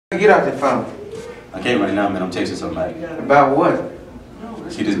get off the phone. I can't right now, man. I'm texting somebody. About what?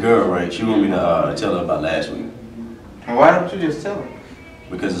 See, this girl, right? She want me to tell her about last week. Why don't you just tell her?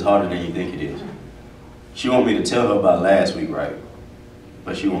 Because it's harder than you think it is. She want me to tell her about last week, right?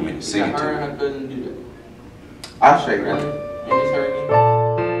 But she want me to sing it to her. I couldn't do that. I'll show you. Really? And it's her again?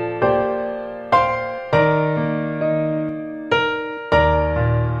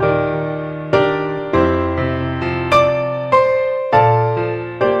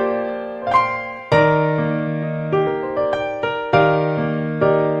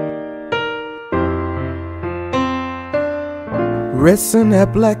 Wrestling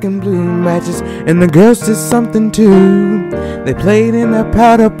at black and blue matches, and the girls did something too. They played in a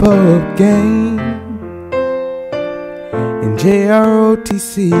powder puff game, and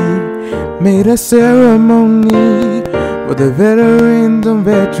JROTC made a ceremony for the veterans on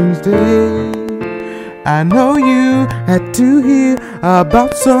Veterans Day. I know you had to hear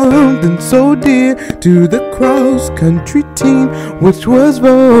about something so dear to the cross-country team, which was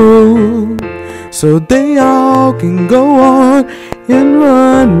Vogue. So they all can go on and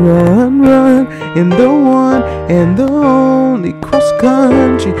run, run, run in the one and the only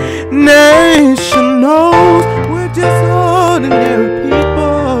cross-country nationals. We're just ordinary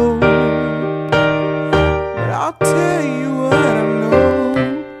people, but I'll tell you what I know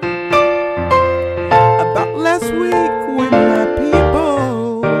about last week with my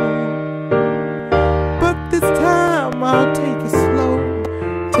people. But this time I'll take it slow,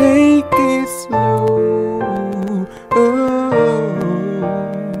 take it slow.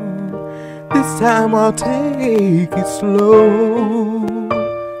 This time I'll take it slow.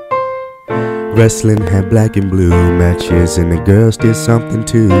 Wrestling had black and blue matches, and the girls did something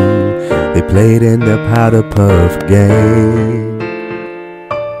too. They played in the powder puff game,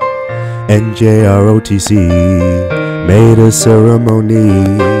 and JROTC made a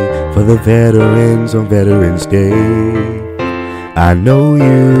ceremony for the veterans on Veterans Day. I know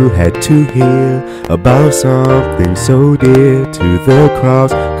you had to hear about something so dear to the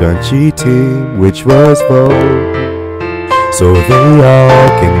cross-country team, which was Vogue. So they all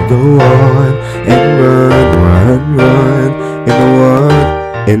can go on and run, run, run in the one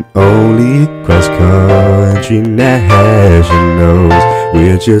and only cross-country nationals.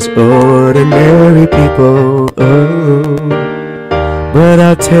 We're just ordinary people, oh. But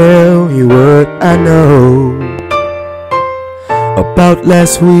I'll tell you what I know about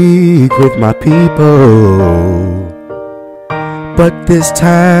last week with my people. But this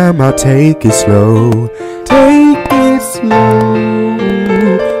time I'll take it slow, take it slow.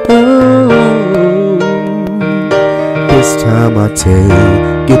 Oh, this time I'll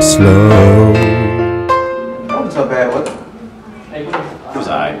take it slow.